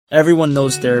Everyone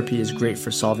knows therapy is great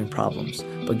for solving problems,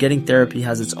 but getting therapy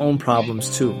has its own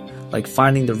problems too, like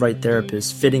finding the right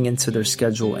therapist, fitting into their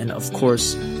schedule, and of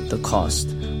course, the cost.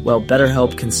 Well,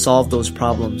 BetterHelp can solve those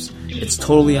problems. It's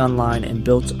totally online and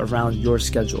built around your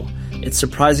schedule. It's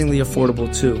surprisingly affordable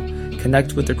too.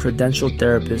 Connect with a credentialed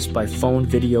therapist by phone,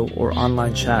 video, or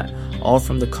online chat, all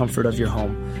from the comfort of your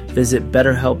home. Visit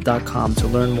BetterHelp.com to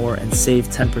learn more and save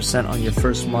 10% on your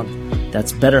first month.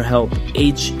 That's BetterHelp,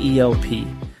 H-E-L-P.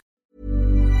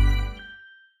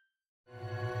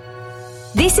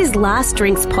 This is Last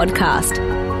Drinks Podcast,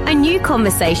 a new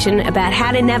conversation about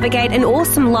how to navigate an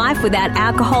awesome life without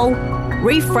alcohol,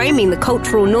 reframing the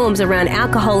cultural norms around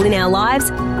alcohol in our lives,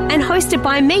 and hosted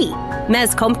by me,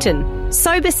 Maz Compton,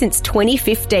 sober since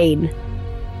 2015.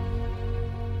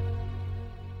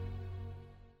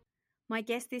 My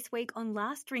guest this week on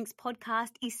Last Drinks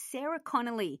Podcast is Sarah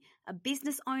Connolly, a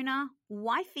business owner,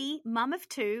 wifey, mum of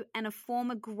two, and a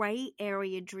former grey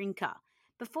area drinker.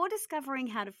 Before discovering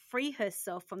how to free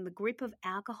herself from the grip of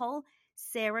alcohol,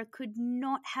 Sarah could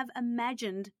not have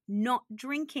imagined not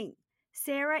drinking.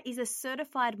 Sarah is a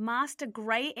certified master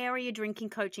grey area drinking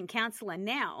coach and counsellor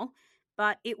now,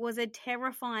 but it was a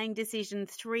terrifying decision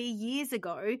 3 years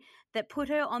ago that put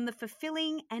her on the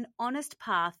fulfilling and honest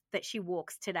path that she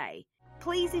walks today.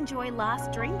 Please enjoy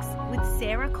Last Drinks with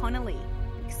Sarah Connolly.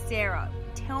 Sarah,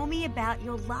 tell me about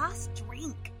your last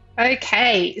drink.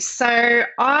 Okay, so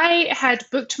I had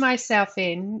booked myself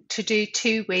in to do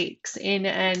 2 weeks in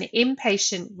an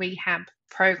inpatient rehab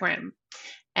program.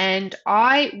 And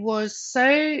I was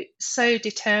so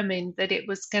determined that it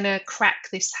was going to crack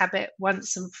this habit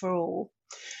once and for all.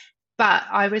 But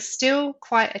I was still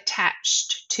quite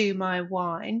attached to my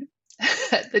wine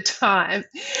at the time.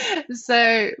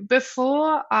 So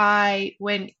before I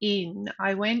went in,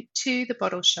 I went to the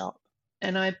bottle shop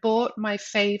and I bought my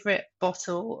favorite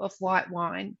bottle of white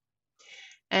wine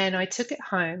and I took it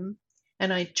home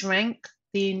and I drank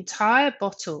the entire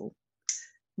bottle,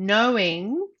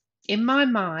 knowing in my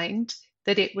mind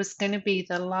that it was going to be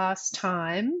the last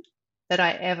time that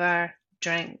I ever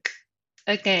drank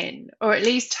again, or at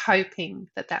least hoping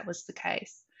that that was the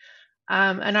case.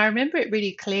 And I remember it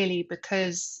really clearly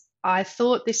because I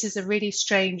thought this is a really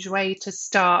strange way to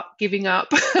start giving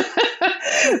up.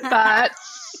 But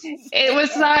it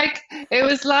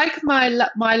was like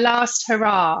my last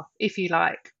hurrah, if you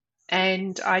like.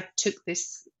 And I took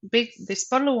this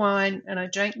bottle of wine and I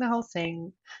drank the whole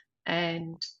thing,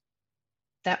 and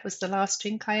that was the last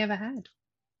drink I ever had.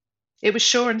 It was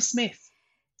Shaw and Smith.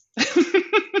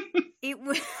 It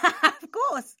was,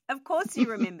 of course you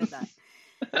remember that.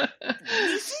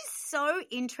 This is so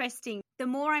interesting. The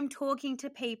more I'm talking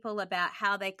to people about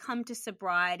how they come to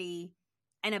sobriety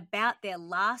and about their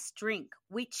last drink,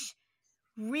 which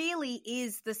really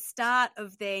is the start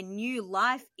of their new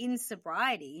life in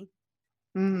sobriety,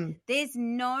 there's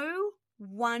no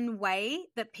one way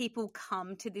that people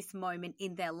come to this moment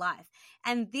in their life.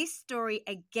 And this story,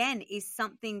 again, is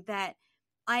something that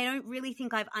I don't really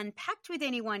think I've unpacked with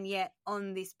anyone yet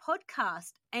on this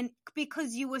podcast, and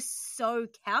because you were so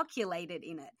calculated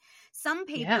in it. Some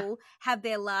people have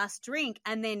their last drink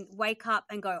and then wake up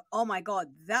and go, oh my God,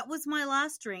 that was my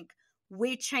last drink.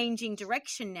 We're changing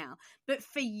direction now. But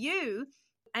for you,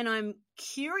 and I'm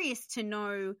curious to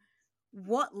know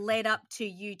what led up to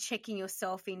you checking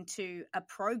yourself into a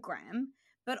program,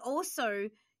 but also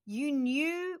you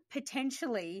knew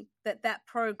potentially that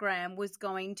program was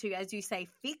going to, as you say,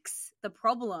 fix the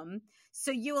problem.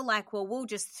 So you were like, well, we'll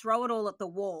just throw it all at the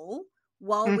wall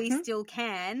while we still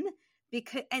can.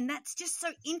 And that's just so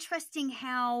interesting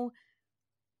how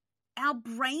our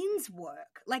brains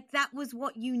work. Like that was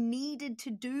what you needed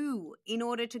to do in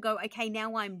order to go, okay,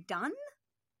 now I'm done.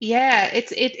 Yeah,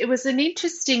 it was an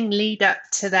interesting lead up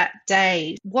to that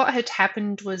day. What had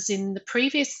happened was in the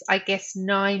previous, I guess,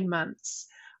 9 months,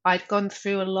 I'd gone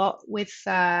through a lot with,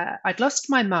 I'd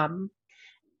lost my mum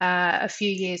a few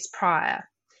years prior,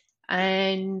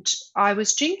 and I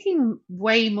was drinking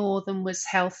way more than was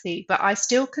healthy, but I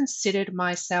still considered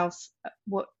myself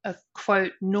a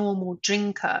quote normal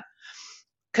drinker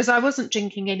because I wasn't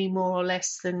drinking any more or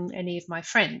less than any of my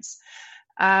friends.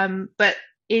 But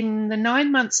in the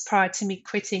 9 months prior to me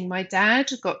quitting, my dad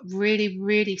got really,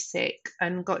 really sick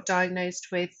and got diagnosed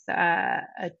with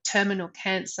a terminal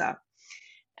cancer.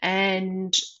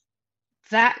 And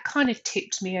that kind of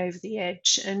tipped me over the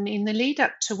edge. And in the lead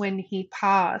up to when he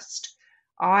passed,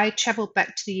 I traveled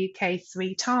back to the UK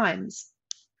 3 times.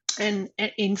 and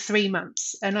in 3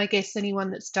 months. And I guess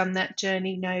anyone that's done that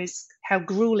journey knows how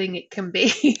grueling it can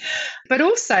be, but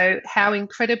also how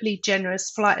incredibly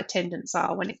generous flight attendants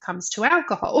are when it comes to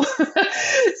alcohol.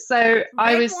 So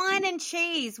I Red was wine and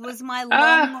cheese was my uh,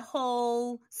 long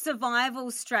haul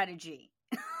survival strategy.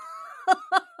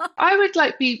 I would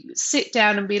like be sit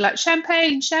down and be like,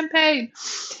 champagne, champagne.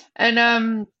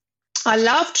 And I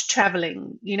loved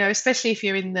traveling, especially if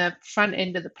you're in the front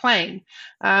end of the plane.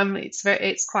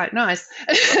 It's quite nice.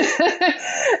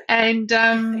 And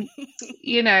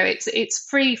it's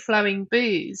free flowing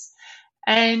booze.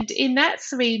 And in that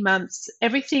 3 months,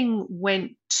 everything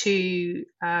went to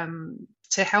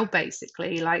hell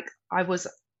basically. Like I was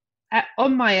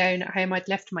on my own at home. I'd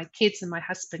left my kids and my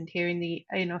husband here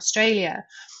in Australia,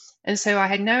 and so I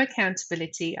had no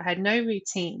accountability. I had no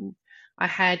routine. I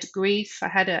had grief. I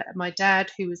had my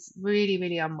dad who was really,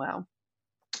 really unwell,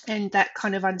 and that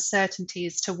kind of uncertainty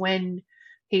as to when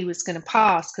he was going to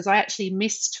pass, because I actually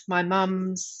missed my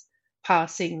mum's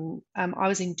passing. I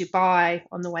was in Dubai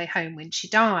on the way home when she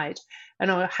died, and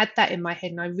I had that in my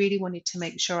head, and I really wanted to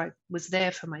make sure I was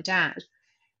there for my dad.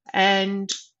 And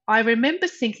I remember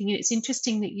thinking, and it's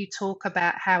interesting that you talk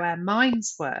about how our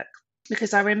minds work,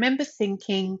 because I remember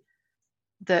thinking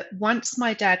that once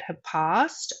my dad had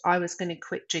passed, I was going to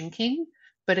quit drinking.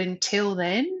 But until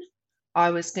then,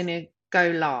 I was going to go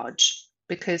large,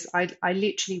 because I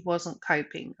literally wasn't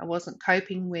coping. I wasn't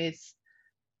coping with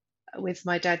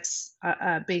my dad's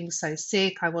being so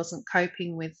sick. I wasn't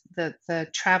coping with the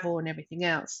travel and everything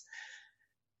else.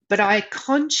 But I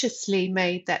consciously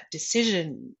made that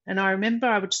decision. And I remember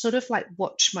I would sort of like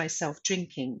watch myself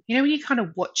drinking. When you kind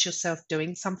of watch yourself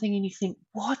doing something and you think,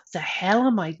 what the hell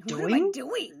am I What am I doing?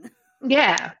 doing?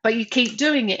 Yeah, but you keep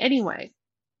doing it anyway.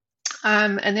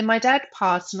 And then my dad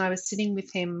passed, and I was sitting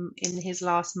with him in his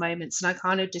last moments, and I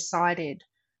kind of decided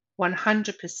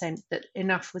 100% that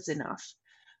enough was enough.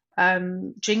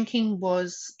 Drinking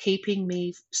was keeping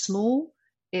me small.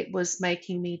 It was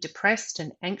making me depressed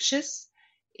and anxious.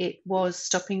 It was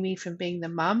stopping me from being the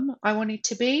mum I wanted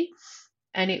to be.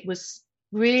 And it was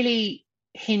really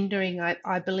hindering,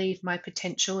 I believe, my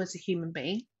potential as a human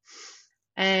being.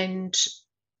 And,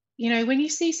 when you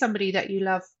see somebody that you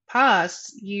love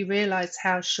pass, you realize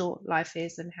how short life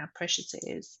is and how precious it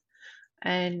is.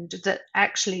 And that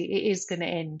actually it is going to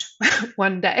end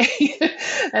one day.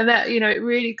 And that, it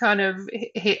really kind of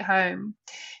hit home.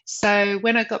 So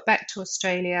when I got back to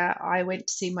Australia, I went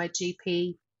to see my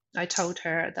GP. I told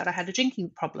her that I had a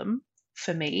drinking problem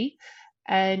for me.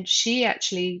 And she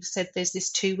actually said there's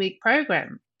this 2-week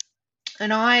program.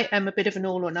 And I am a bit of an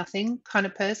all or nothing kind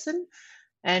of person.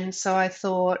 And so I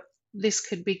thought this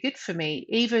could be good for me,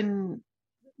 even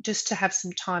just to have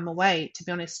some time away, to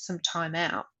be honest, some time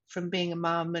out from being a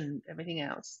mum and everything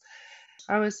else.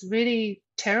 I was really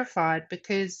terrified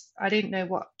because I didn't know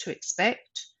what to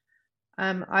expect.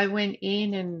 I went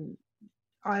in and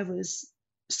I was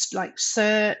like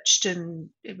searched, and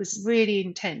it was really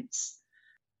intense.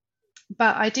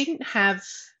 But I didn't have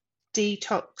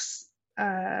detox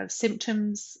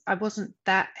symptoms. I wasn't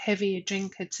that heavy a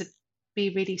drinker to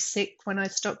be really sick when I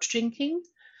stopped drinking,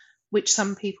 which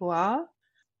some people are.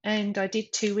 And I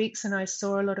did 2 weeks, and I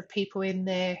saw a lot of people in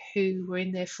there who were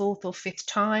in their 4th or 5th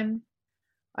time.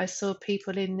 I saw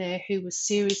people in there who were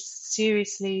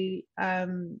seriously,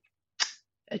 in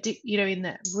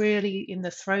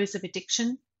the throes of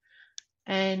addiction.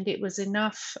 And it was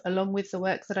enough, along with the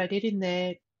work that I did in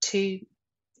there, to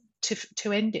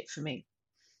end it for me.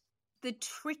 The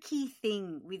tricky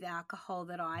thing with alcohol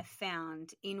that I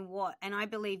found and I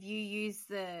believe you use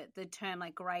the term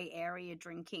like gray area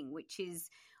drinking, which is,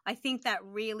 I think that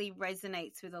really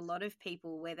resonates with a lot of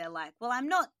people, where they're like, well, I'm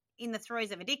not in the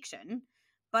throes of addiction,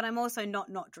 but I'm also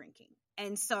not drinking.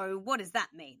 And so what does that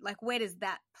mean? Like, where does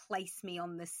that place me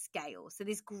on the scale? So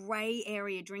this gray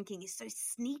area drinking is so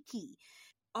sneaky.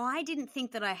 I didn't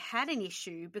think that I had an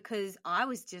issue because I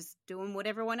was just doing what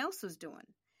everyone else was doing.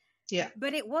 Yeah.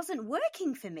 But it wasn't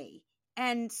working for me.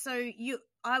 And so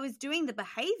I was doing the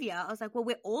behavior. I was like, well,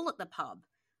 we're all at the pub,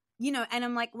 and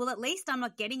I'm like, well, at least I'm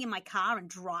not getting in my car and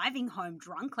driving home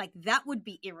drunk. Like, that would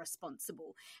be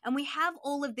irresponsible. And we have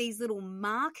all of these little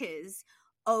markers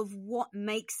of what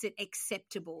makes it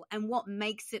acceptable and what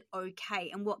makes it okay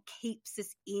and what keeps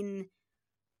us in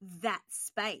that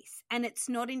space. And it's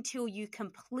not until you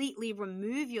completely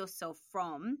remove yourself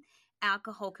from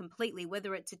alcohol completely,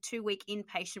 whether it's a 2-week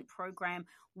inpatient program,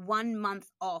 1 month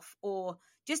off, or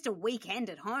just a weekend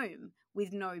at home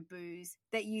with no booze,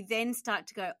 that you then start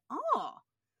to go, oh,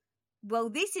 well,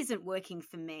 this isn't working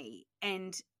for me.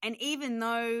 And even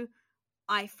though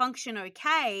I function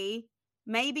okay,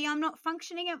 maybe I'm not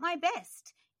functioning at my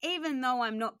best. even though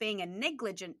I'm not being a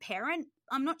negligent parent,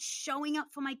 I'm not showing up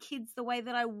for my kids the way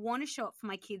that I want to show up for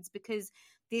my kids because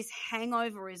this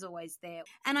hangover is always there.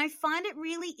 And I find it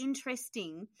really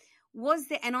interesting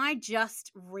and I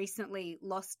just recently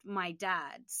lost my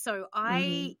dad. So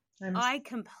I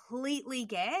completely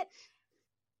get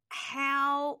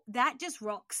how that just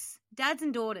rocks. Dads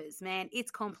and daughters, man,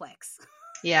 it's complex.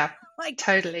 Yeah, like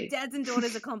totally. Dads and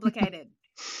daughters are complicated.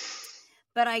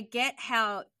 But I get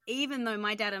how even though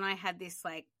my dad and I had this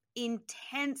like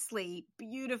intensely,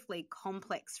 beautifully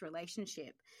complex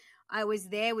relationship, I was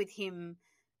there with him,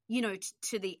 you know,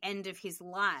 to the end of his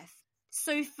life.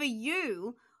 So for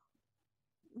you,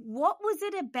 what was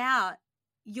it about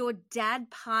your dad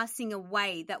passing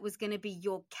away that was going to be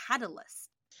your catalyst?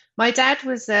 My dad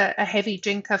was a heavy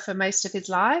drinker for most of his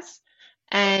life,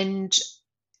 and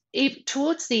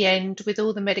towards the end, with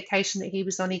all the medication that he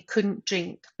was on, he couldn't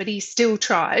drink, but he still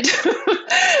tried.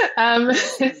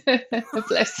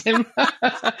 Bless him.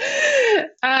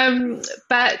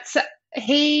 But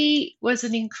he was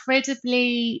an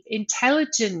incredibly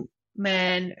intelligent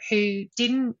man who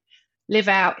didn't live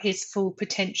out his full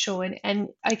potential. And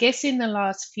I guess in the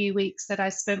last few weeks that I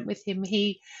spent with him,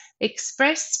 he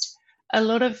expressed a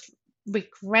lot of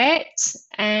regret,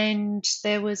 and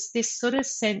there was this sort of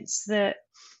sense that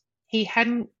he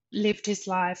hadn't lived his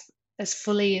life as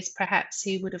fully as perhaps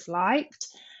he would have liked.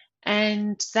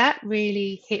 And that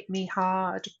really hit me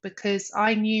hard because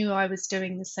I knew I was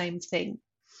doing the same thing.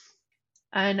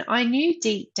 And I knew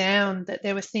deep down that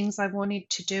there were things I wanted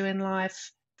to do in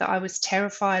life that I was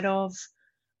terrified of.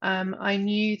 I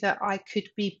knew that I could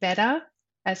be better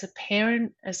as a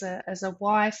parent, as a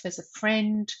wife, as a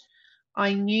friend.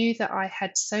 I knew that I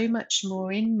had so much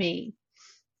more in me,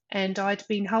 and I'd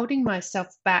been holding myself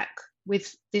back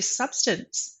with this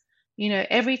substance. You know,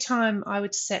 every time I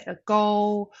would set a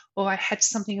goal or I had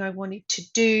something I wanted to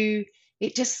do,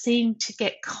 it just seemed to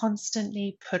get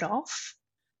constantly put off.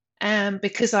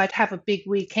 Because I'd have a big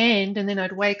weekend and then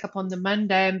I'd wake up on the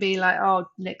Monday and be like, oh,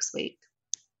 next week.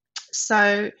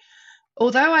 So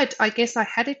although I guess I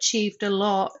had achieved a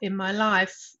lot in my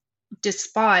life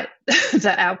despite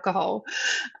the alcohol,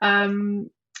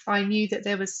 I knew that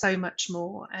there was so much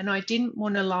more, and I didn't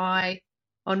want to lie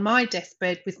on my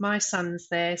deathbed with my sons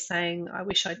there saying, I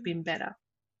wish I'd been better.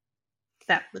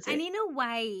 That was it. And in a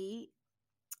way,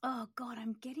 oh God,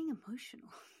 I'm getting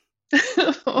emotional.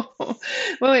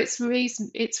 Well, it's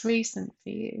recent for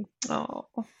you. Oh,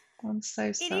 I'm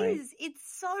so sorry. It is.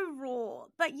 It's so raw.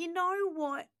 But you know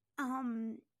what?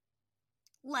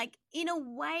 Like in a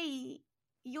way,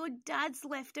 your dad's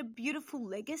left a beautiful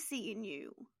legacy in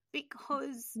you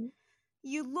because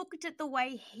you looked at the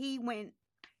way he went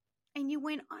and you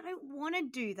went, I don't want to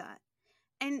do that.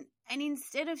 And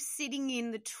instead of sitting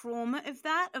in the trauma of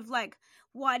that, of like,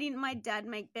 why didn't my dad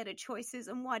make better choices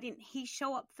and why didn't he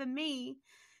show up for me?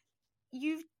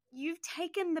 You've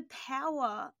taken the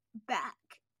power back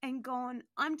and gone,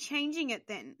 I'm changing it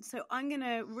then. So I'm going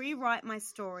to rewrite my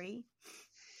story.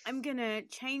 I'm going to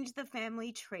change the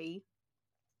family tree.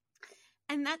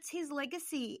 And that's his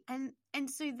legacy. And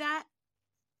so that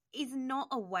is not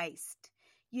a waste.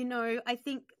 You know, I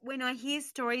think when I hear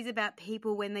stories about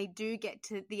people when they do get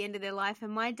to the end of their life,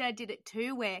 and my dad did it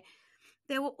too, where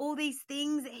there were all these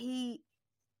things that he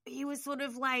was sort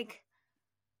of like,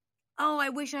 oh, I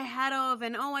wish I had of,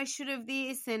 and oh, I should have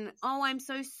this, and oh, I'm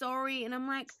so sorry. And I'm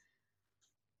like,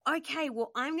 okay,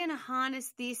 well, I'm going to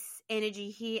harness this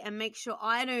energy here and make sure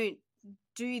I don't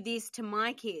do this to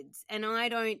my kids, and I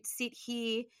don't sit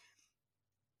here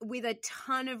with a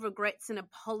ton of regrets and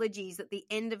apologies at the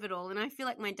end of it all. And I feel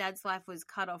like my dad's life was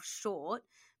cut off short,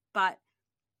 but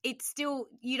it's still,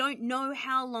 you don't know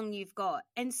how long you've got.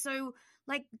 And so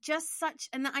like just such,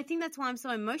 and I think that's why I'm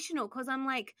so emotional, because I'm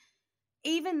like,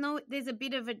 even though there's a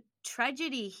bit of a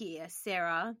tragedy here,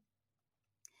 Sarah,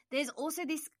 there's also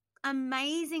this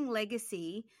amazing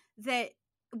legacy that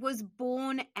was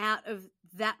born out of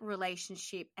that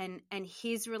relationship and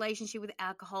his relationship with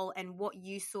alcohol and what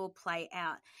you saw play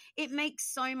out. It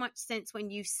makes so much sense when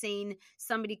you've seen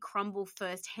somebody crumble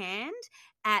firsthand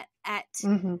at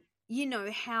you know,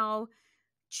 how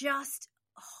just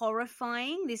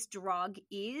horrifying this drug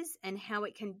is and how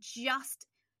it can just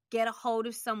get a hold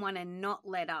of someone and not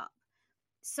let up.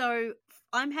 So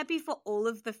I'm happy for all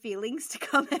of the feelings to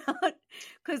come out,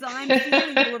 because I'm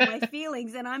feeling all of my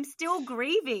feelings and I'm still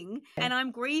grieving, and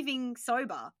I'm grieving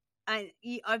sober.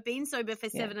 I've been sober for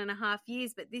 7.5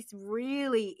 years, but this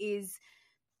really is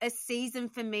a season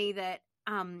for me that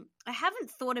I haven't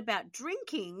thought about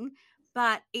drinking,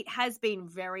 but it has been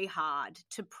very hard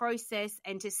to process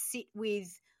and to sit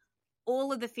with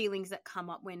all of the feelings that come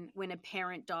up when a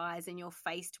parent dies and you're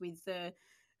faced with the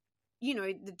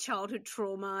childhood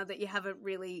trauma that you haven't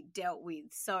really dealt with.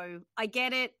 So I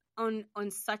get it on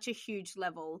such a huge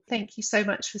level. Thank you so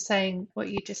much for saying what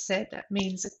you just said. That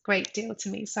means a great deal to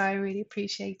me. So I really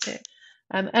appreciate it.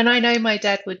 And I know my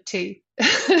dad would too.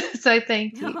 So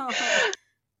thank you.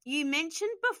 You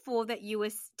mentioned before that you were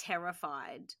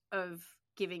terrified of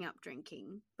giving up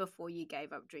drinking before you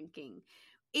gave up drinking.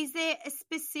 Is there a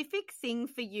specific thing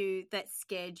for you that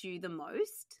scared you the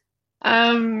most?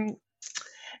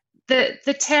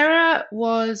 The terror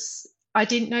was I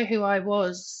didn't know who I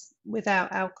was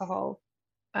without alcohol.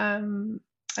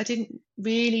 I didn't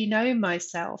really know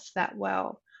myself that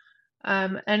well.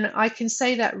 And I can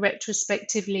say that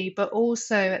retrospectively, but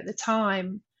also at the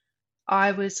time,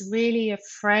 I was really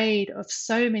afraid of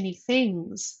so many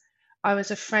things. I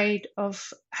was afraid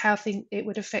of how it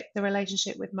would affect the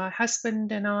relationship with my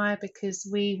husband and I, because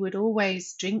we would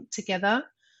always drink together.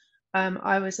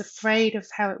 I was afraid of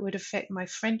how it would affect my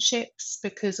friendships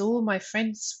because all my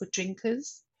friends were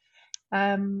drinkers.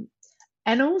 And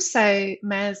also,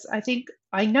 Maz,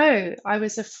 I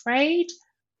was afraid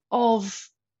of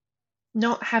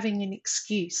not having an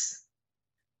excuse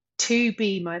to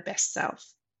be my best self.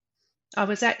 I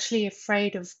was actually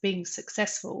afraid of being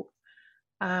successful.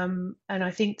 And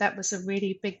I think that was a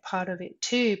really big part of it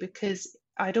too, because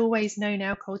I'd always known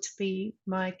alcohol to be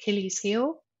my Achilles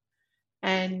heel.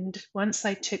 And once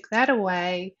I took that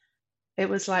away, it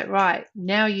was like, right,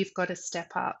 now you've got to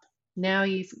step up. Now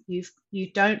you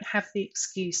don't have the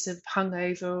excuse of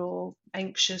hungover or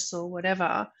anxious or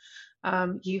whatever.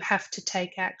 You have to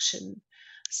take action.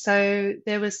 So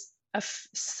there was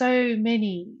so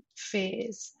many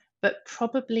fears, but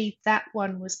probably that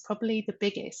one was probably the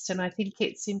biggest. And I think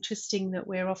it's interesting that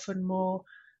we're often more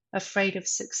afraid of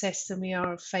success than we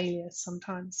are of failure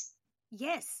sometimes.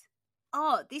 Yes.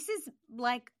 Oh, this is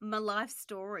like my life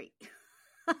story.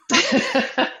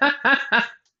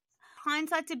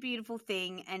 Hindsight's a beautiful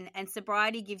thing, and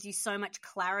sobriety gives you so much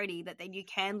clarity that then you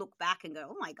can look back and go,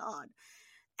 oh my God.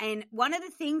 And one of the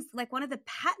things, like one of the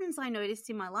patterns I noticed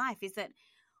in my life is that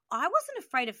I wasn't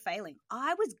afraid of failing.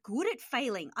 I was good at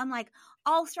failing. I'm like,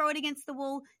 I'll throw it against the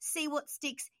wall, see what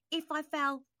sticks. If I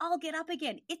fail, I'll get up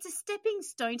again. It's a stepping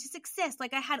stone to success.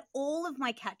 Like I had all of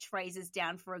my catchphrases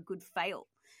down for a good fail.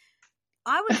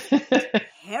 I was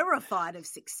terrified of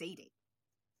succeeding.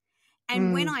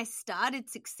 And when I started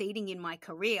succeeding in my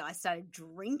career, I started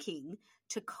drinking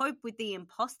to cope with the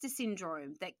imposter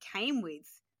syndrome that came with,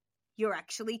 you're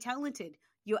actually talented,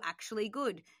 you're actually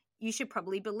good, you should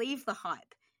probably believe the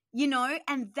hype,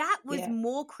 and that was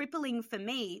more crippling for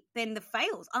me than the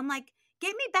fails. I'm like,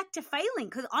 get me back to failing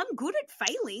because I'm good at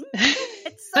failing.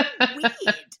 It's so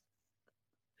weird.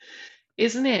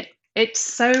 Isn't it? It's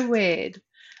so weird.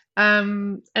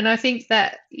 And I think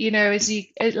that,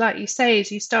 like you say,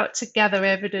 as you start to gather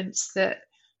evidence that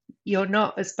you're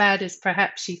not as bad as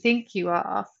perhaps you think you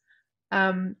are,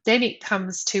 then it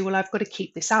comes to, well, I've got to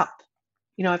keep this up.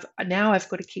 I've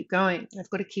got to keep going. I've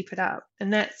got to keep it up.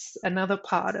 And that's another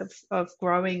part of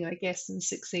growing, I guess, and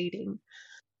succeeding.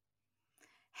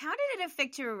 How did it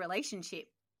affect your relationship?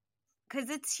 Because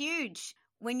it's huge.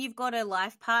 When you've got a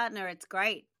life partner, it's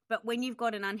great. But when you've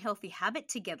got an unhealthy habit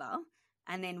together,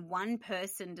 and then one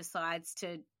person decides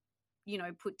to,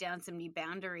 put down some new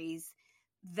boundaries,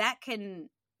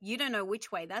 you don't know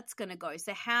which way that's going to go.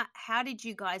 So how did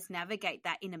you guys navigate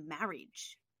that in a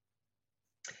marriage?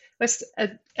 That's,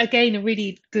 again, a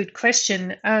really good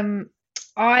question.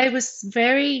 I was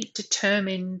very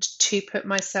determined to put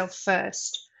myself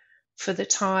first for the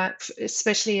time,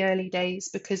 especially early days,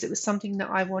 because it was something that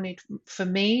I wanted for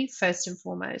me first and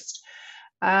foremost.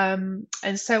 And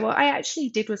so what I actually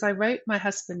did was I wrote my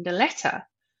husband a letter,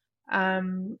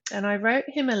 and I wrote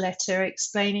him a letter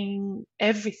explaining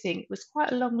everything. It was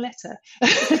quite a long letter.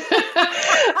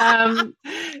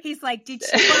 He's like, did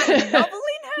she write a novel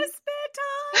in her spare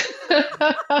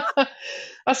time?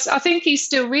 I think he's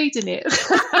still reading it.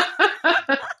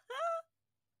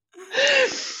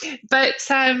 But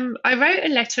I wrote a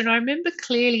letter, and I remember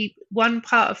clearly one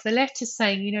part of the letter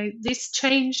saying, this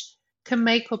change can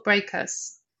make or break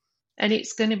us, and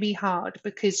it's going to be hard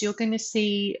because you're going to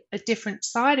see a different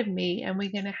side of me, and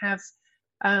we're going to have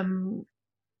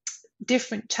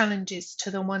different challenges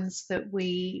to the ones that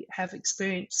we have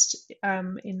experienced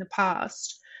in the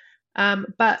past.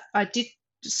 But I did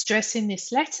stress in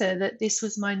this letter that this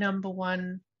was my number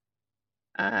one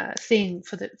thing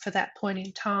for that point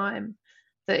in time,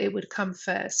 that it would come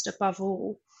first above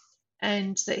all,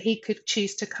 and that he could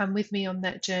choose to come with me on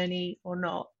that journey or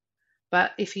not.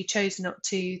 But if he chose not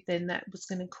to, then that was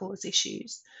going to cause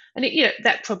issues. And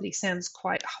that probably sounds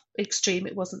quite extreme.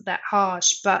 It wasn't that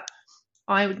harsh, but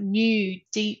I knew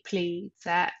deeply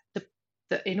that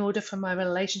in order for my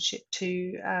relationship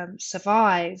to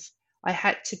survive, I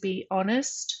had to be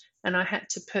honest and I had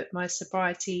to put my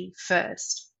sobriety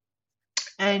first.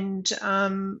 And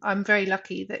I'm very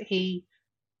lucky that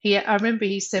I remember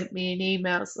he sent me an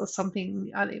email or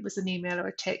something. It was an email or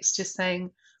a text just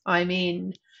saying, I'm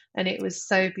in. And it was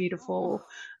so beautiful.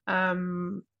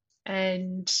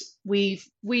 And we've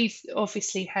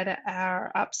obviously had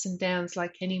our ups and downs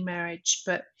like any marriage,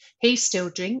 but he still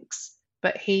drinks,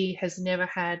 but he has never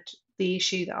had the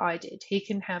issue that I did. He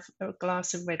can have a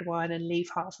glass of red wine and leave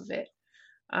half of it.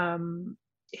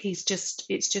 It's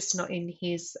just not in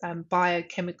his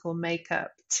biochemical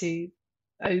makeup to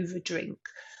overdrink,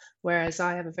 whereas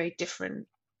I have a very different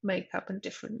makeup and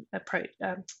different approach,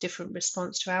 different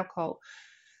response to alcohol.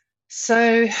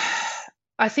 So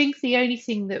I think the only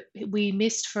thing that we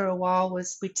missed for a while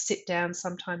was we'd sit down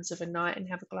sometimes of a night and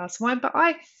have a glass of wine. But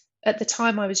at the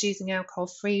time, I was using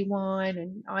alcohol-free wine,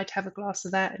 and I'd have a glass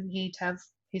of that, and he'd have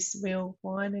his real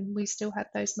wine, and we still had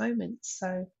those moments.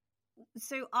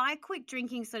 So I quit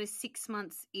drinking sort of 6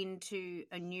 months into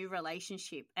a new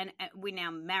relationship, and we're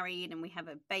now married and we have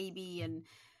a baby, and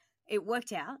it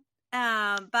worked out.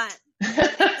 But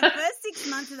the first 6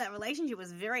 months of that relationship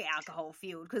was very alcohol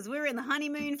fueled because we were in the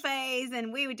honeymoon phase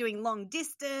and we were doing long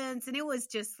distance, and it was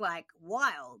just like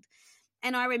wild.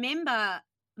 And I remember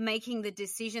making the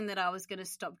decision that I was going to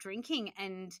stop drinking,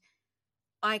 and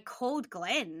I called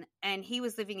Glenn, and he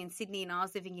was living in Sydney and I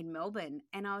was living in Melbourne,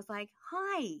 and I was like,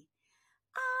 hi.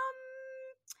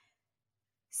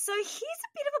 So here's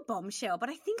a bit of a bombshell, but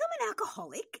I think I'm an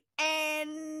alcoholic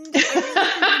and I really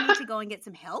think I need to go and get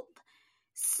some help.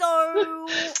 So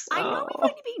I know we've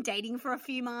only been dating for a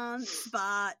few months,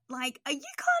 but like, are you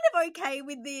kind of okay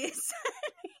with this?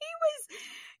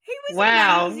 He was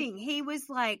wow. amazing. He was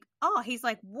like, he's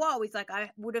like, whoa. He's like,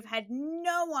 I would have had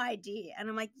no idea. And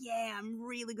I'm like, yeah, I'm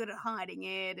really good at hiding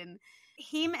it. And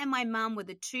him and my mum were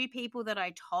the two people that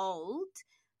I told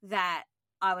that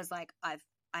I was like,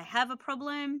 I have a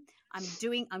problem. I'm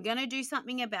going to do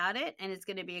something about it, and it's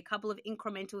going to be a couple of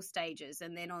incremental stages.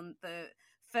 And then on the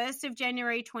 1st of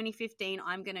January 2015,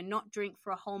 I'm going to not drink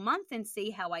for a whole month and see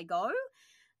how I go.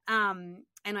 And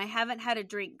I haven't had a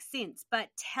drink since. But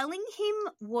telling him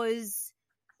was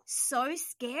so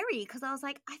scary because I was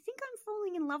like, I think I'm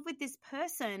falling in love with this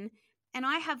person, and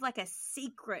I have like a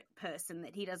secret person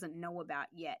that he doesn't know about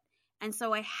yet. And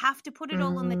so I have to put it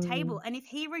all on the table. And if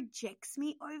he rejects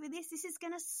me over this is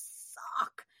going to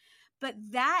suck. But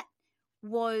that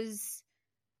was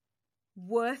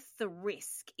worth the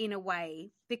risk in a way,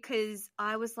 because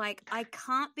I was like, I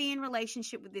can't be in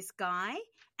relationship with this guy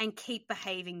and keep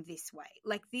behaving this way.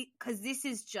 Like, because this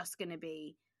is just going to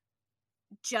be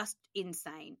just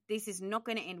insane. This is not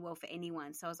going to end well for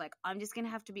anyone. So I was like, I'm just going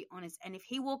to have to be honest. And if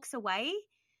he walks away,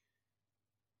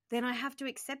 then I have to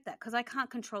accept that because I can't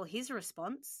control his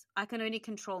response. I can only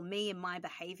control me and my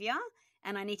behavior,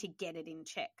 and I need to get it in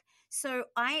check. So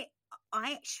I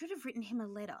should have written him a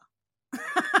letter.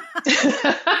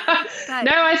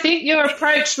 No, I think your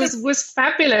approach was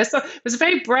fabulous. It was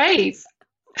very brave.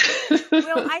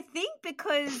 Well, I think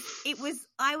because it was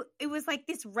like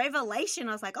this revelation.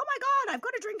 I was like, oh my God, I've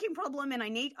got a drinking problem and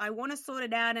I want to sort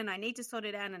it out, and I need to sort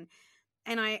it out.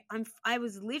 And I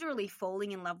was literally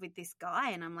falling in love with this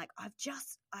guy, and I'm like, I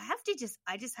just have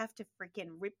to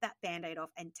freaking rip that Band-Aid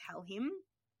off and tell him.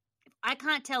 If I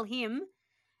can't tell him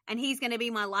and he's going to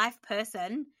be my life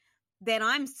person, then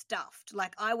I'm stuffed.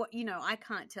 Like I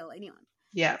can't tell anyone.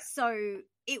 Yeah. So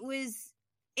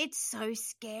it's so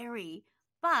scary.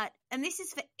 But, and this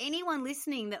is for anyone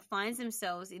listening that finds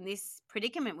themselves in this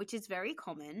predicament, which is very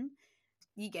common.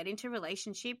 You get into a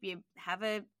relationship, you have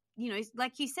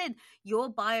like you said, your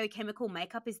biochemical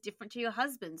makeup is different to your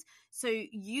husband's. So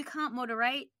you can't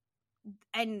moderate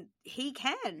and he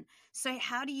can. So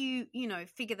how do you,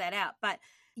 figure that out? But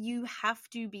you have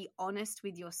to be honest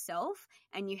with yourself,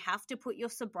 and you have to put your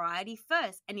sobriety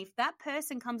first. And if that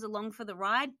person comes along for the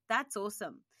ride, that's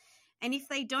awesome. And if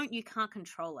they don't, you can't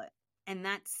control it. And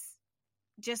that's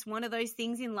just one of those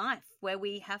things in life where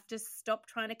we have to stop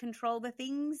trying to control the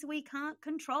things we can't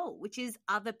control, which is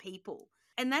other people.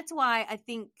 And that's why I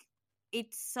think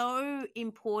it's so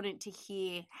important to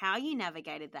hear how you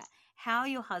navigated that, how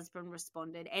your husband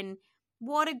responded, and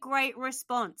what a great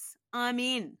response. I'm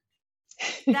in.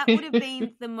 That would have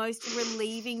been the most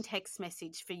relieving text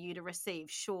message for you to receive,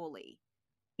 surely.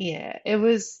 Yeah, it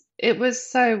was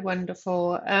so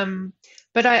wonderful.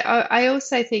 But I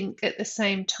also think at the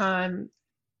same time,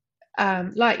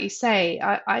 like you say,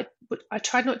 I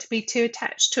tried not to be too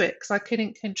attached to it because I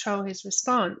couldn't control his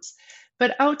response.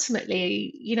 But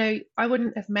ultimately, I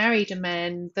wouldn't have married a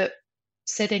man that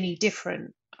said any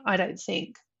different, I don't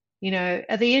think.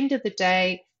 At the end of the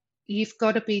day, you've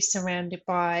got to be surrounded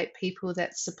by people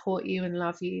that support you and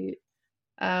love you,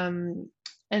 um,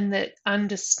 and that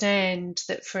understand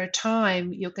that for a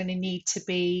time you're going to need to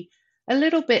be a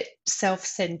little bit self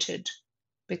centered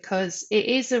because it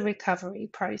is a recovery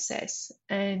process.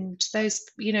 And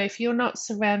if you're not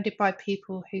surrounded by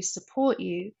people who support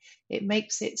you, it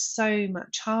makes it so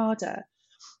much harder.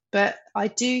 But I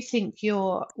do think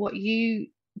what you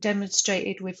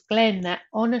demonstrated with Glenn, that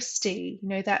honesty,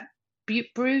 that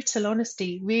brutal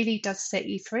honesty really does set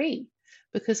you free,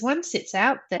 because once it's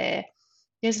out there,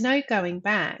 there's no going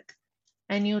back,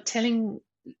 and you're telling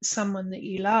someone that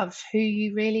you love who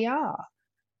you really are.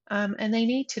 And they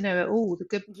need to know it all, the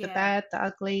good, the Yeah. bad, the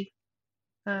ugly.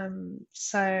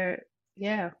 So,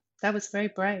 yeah, that was very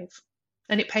brave.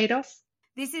 And it paid off.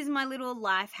 This is my little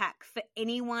life hack for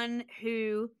anyone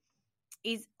who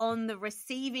is on the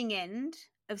receiving end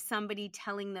of somebody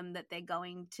telling them that they're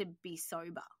going to be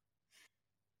sober.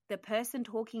 The person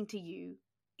talking to you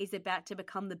is about to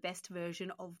become the best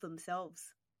version of themselves.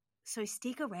 So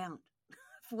stick around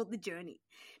for the journey,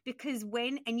 because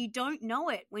and you don't know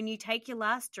it when you take your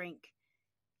last drink,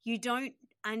 you don't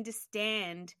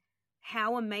understand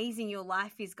how amazing your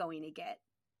life is going to get,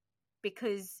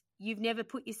 because you've never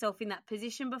put yourself in that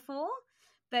position before.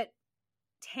 But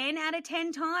 10 out of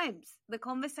 10 times, the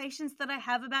conversations that I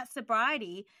have about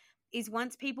sobriety is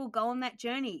once people go on that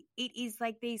journey, it is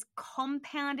like these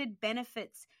compounded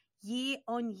benefits year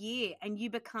on year, and you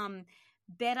become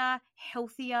better,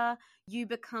 healthier, you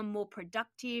become more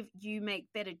productive, you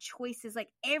make better choices, like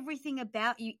everything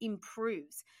about you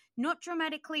improves. Not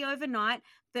dramatically overnight,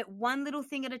 but one little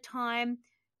thing at a time,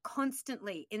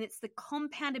 constantly. And it's the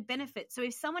compounded benefit. So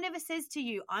if someone ever says to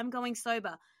you, I'm going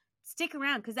sober, stick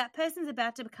around, because that person's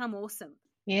about to become awesome.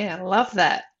 Yeah, I love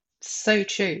that. So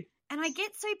true. And I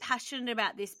get so passionate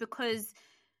about this because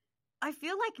I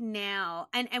feel like now,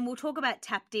 and we'll talk about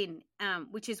Tapped In,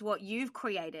 which is what you've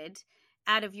created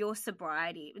out of your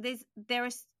sobriety. There are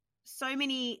so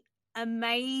many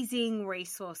amazing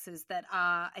resources that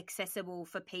are accessible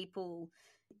for people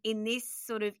in this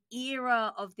sort of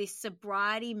era of this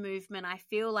sobriety movement. I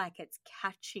feel like it's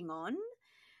catching on.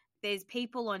 There's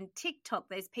people on TikTok,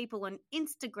 there's people on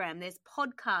Instagram, there's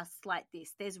podcasts like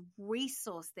this, there's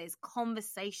resource, there's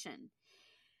conversation.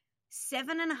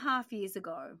 7.5 years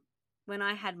ago, when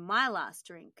I had my last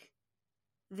drink,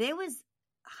 there was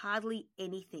hardly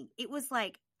anything. It was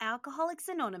like Alcoholics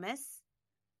Anonymous,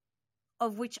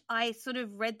 of which I sort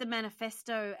of read the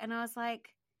manifesto and I was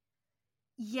like,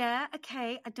 yeah,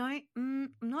 okay, I'm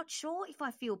not sure if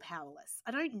I feel powerless. I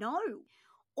don't know.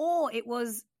 Or it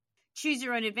was choose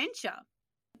your own adventure.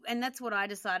 And that's what I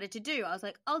decided to do. I was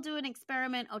like, I'll do an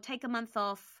experiment. I'll take a month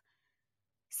off,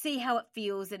 see how it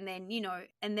feels. And then,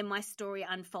 and then my story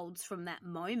unfolds from that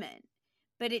moment.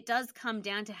 But it does come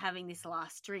down to having this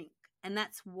last drink. And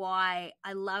that's why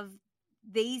I love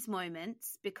these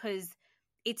moments, because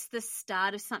it's the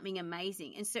start of something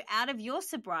amazing. And so out of your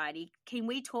sobriety, can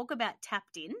we talk about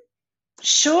Tapped In?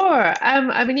 Sure.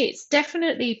 I mean, it's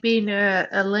definitely been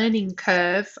a learning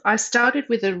curve. I started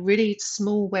with a really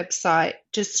small website,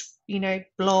 just,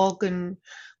 blog. And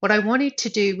what I wanted to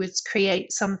do was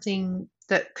create something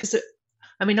because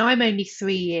I'm only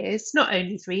 3 years, not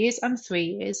only 3 years, I'm 3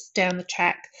 years down the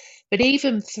track. But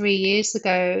even 3 years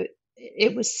ago,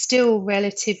 it was still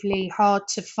relatively hard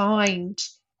to find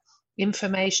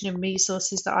information and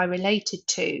resources that I related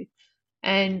to.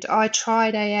 And I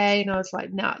tried AA and I was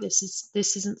like, no, this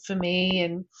isn't for me.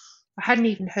 And I hadn't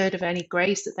even heard of Annie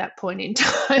Grace at that point in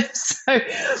time. So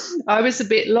I was a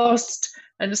bit lost.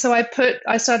 And so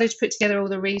I started to put together all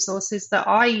the resources that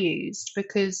I used,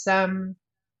 because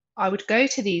I would go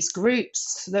to these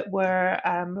groups that were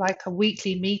like a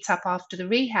weekly meetup after the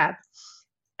rehab.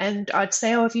 And I'd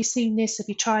say, oh, have you seen this? Have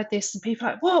you tried this? And people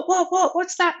are like, what?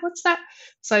 What's that?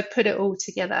 So I put it all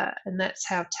together. And that's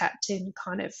how Tapped In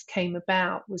kind of came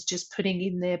about, was just putting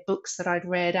in there books that I'd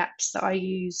read, apps that I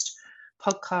used,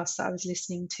 podcasts that I was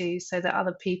listening to, so that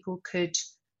other people could,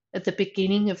 at the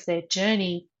beginning of their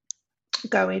journey,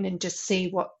 go in and just see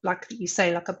what, like you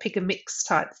say, like a pick a mix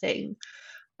type thing.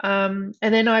 And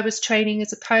then I was training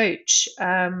as a coach,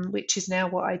 which is now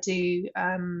what I do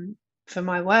for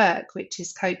my work, which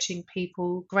is coaching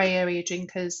people, grey area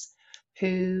drinkers,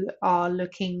 who are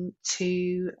looking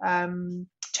to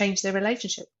change their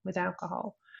relationship with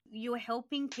alcohol. You're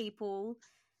helping people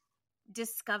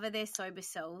discover their sober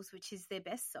selves, which is their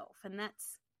best self. And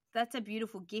that's that's a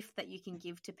beautiful gift that you can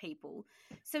give to people.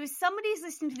 So if somebody's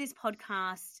listening to this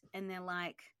podcast and they're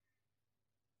like,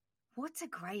 what's a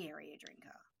grey area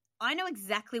drinker? I know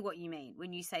exactly what you mean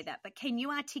when you say that, but can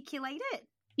you articulate it?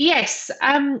 Yes,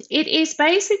 it is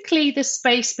basically the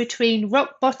space between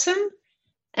rock bottom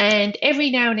and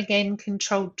every now and again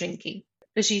controlled drinking.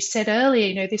 As you said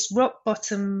earlier, this rock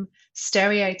bottom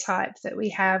stereotype that we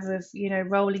have of,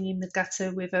 rolling in the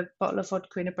gutter with a bottle of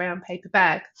vodka in a brown paper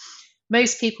bag.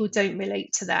 Most people don't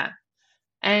relate to that.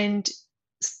 And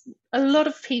a lot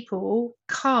of people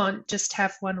can't just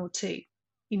have one or two.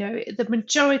 The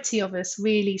majority of us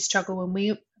really struggle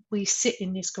when we sit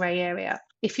in this grey area.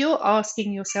 If you're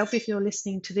asking yourself, if you're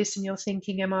listening to this and you're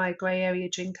thinking, am I a grey area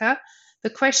drinker? The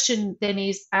question then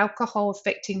is alcohol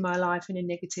affecting my life in a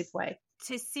negative way?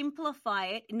 To simplify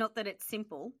it, not that it's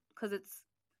simple, because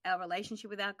our relationship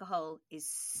with alcohol is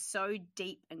so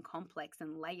deep and complex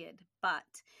and layered, but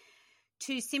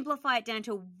to simplify it down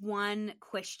to one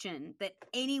question that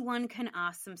anyone can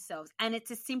ask themselves, and it's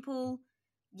a simple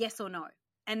yes or no.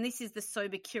 And this is the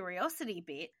sober curiosity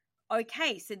bit.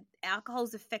 Okay, so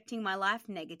alcohol's affecting my life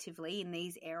negatively in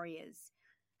these areas.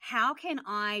 How can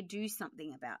I do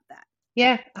something about that?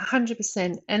 Yeah,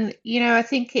 100%. And, I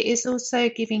think it is also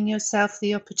giving yourself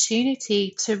the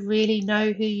opportunity to really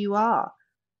know who you are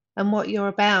and what you're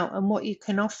about and what you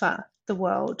can offer the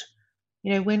world.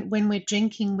 When we're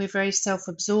drinking, we're very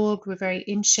self-absorbed, we're very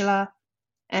insular,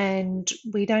 and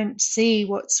we don't see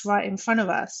what's right in front of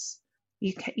us.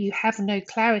 You have no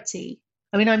clarity.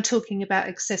 I mean, I'm talking about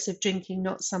excessive drinking,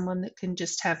 not someone that can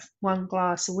just have one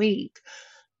glass a week.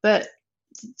 But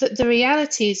the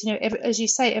reality is, as you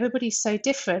say, everybody's so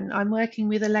different. I'm working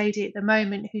with a lady at the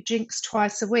moment who drinks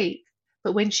twice a week,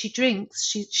 but when she drinks,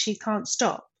 she can't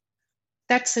stop.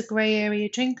 That's a grey area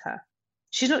drinker.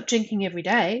 She's not drinking every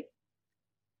day.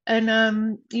 And,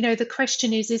 the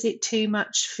question is it too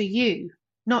much for you,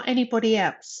 not anybody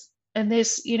else? And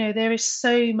there is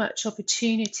so much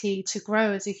opportunity to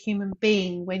grow as a human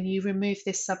being when you remove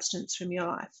this substance from your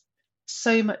life.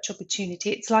 So much opportunity.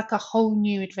 It's like a whole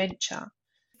new adventure.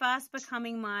 Fast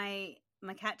becoming my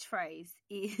catchphrase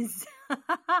is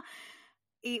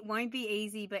it won't be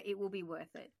easy, but it will be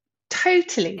worth it.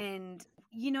 Totally. And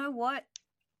you know what?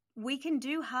 We can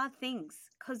do hard things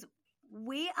because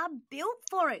we are built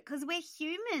for it, because we're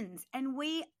humans and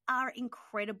we are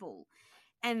incredible.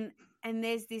 And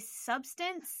there's this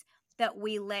substance that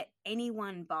we let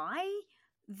anyone buy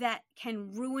that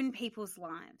can ruin people's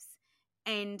lives.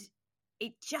 And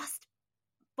it just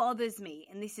bothers me.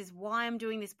 And this is why I'm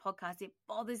doing this podcast. It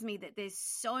bothers me that there's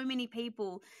so many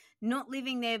people not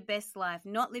living their best life,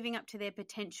 not living up to their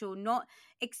potential, not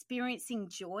experiencing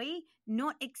joy,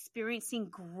 not experiencing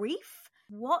grief.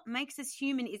 What makes us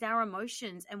human is our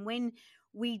emotions. And when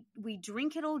we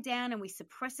drink it all down and we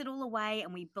suppress it all away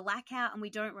and we black out and we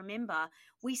don't remember,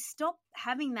 we stop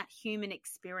having that human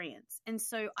experience. And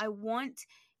so I want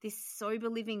this sober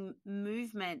living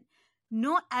movement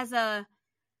not as I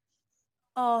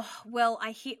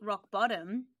hit rock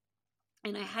bottom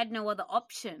and I had no other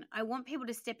option. I want people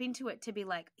to step into it to be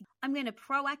like, I'm going to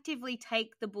proactively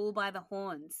take the bull by the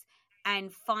horns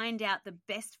and find out the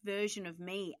best version of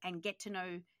me and get to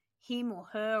know him or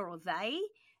her or they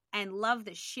and love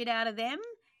the shit out of them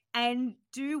and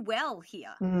do well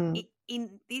here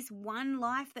in this one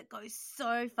life that goes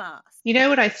so fast. You know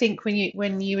what I think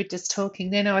when you were just talking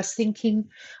then, I was thinking,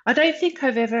 I don't think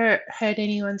I've ever heard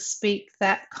anyone speak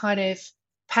that kind of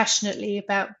passionately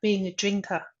about being a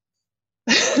drinker.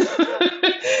 Yeah,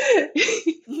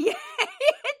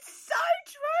 it's so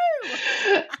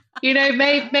true.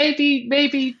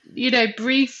 Maybe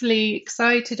briefly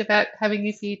excited about having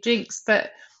a few drinks,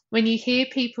 but when you hear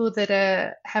people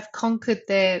that have conquered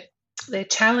their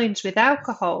challenge with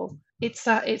alcohol, it's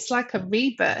like a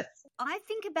rebirth. I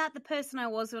think about the person I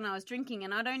was when I was drinking,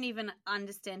 and I don't even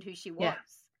understand who she was. Yeah,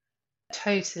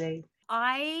 totally.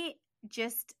 I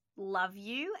just love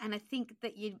you, and I think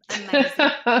that you're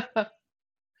amazing.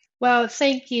 Well,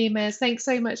 thank you, Maz. Thanks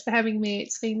so much for having me.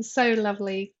 It's been so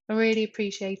lovely. I really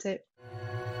appreciate it.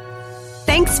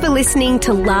 Thanks for listening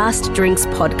to Last Drinks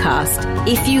Podcast.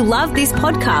 If you love this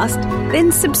podcast,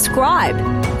 then subscribe.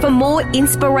 For more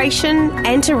inspiration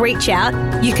and to reach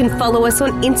out, you can follow us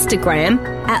on Instagram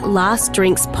at Last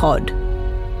Drinks Pod.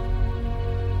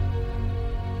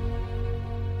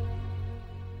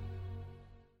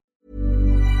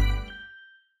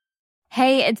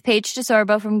 Hey, it's Paige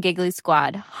DeSorbo from Giggly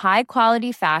Squad. High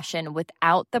quality fashion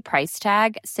without the price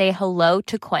tag. Say hello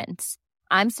to Quince.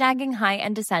 I'm snagging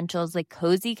high-end essentials like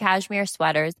cozy cashmere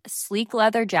sweaters, sleek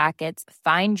leather jackets,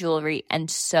 fine jewelry,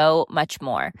 and so much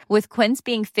more. With Quince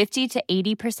being 50 to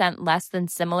 80% less than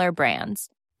similar brands.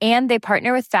 And they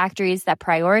partner with factories that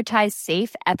prioritize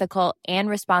safe, ethical, and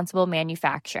responsible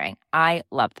manufacturing. I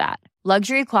love that.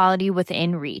 Luxury quality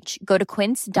within reach. Go to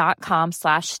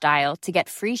quince.com/style to get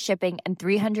free shipping and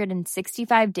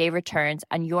 365-day returns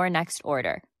on your next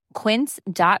order.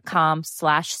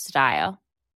 Quince.com/style.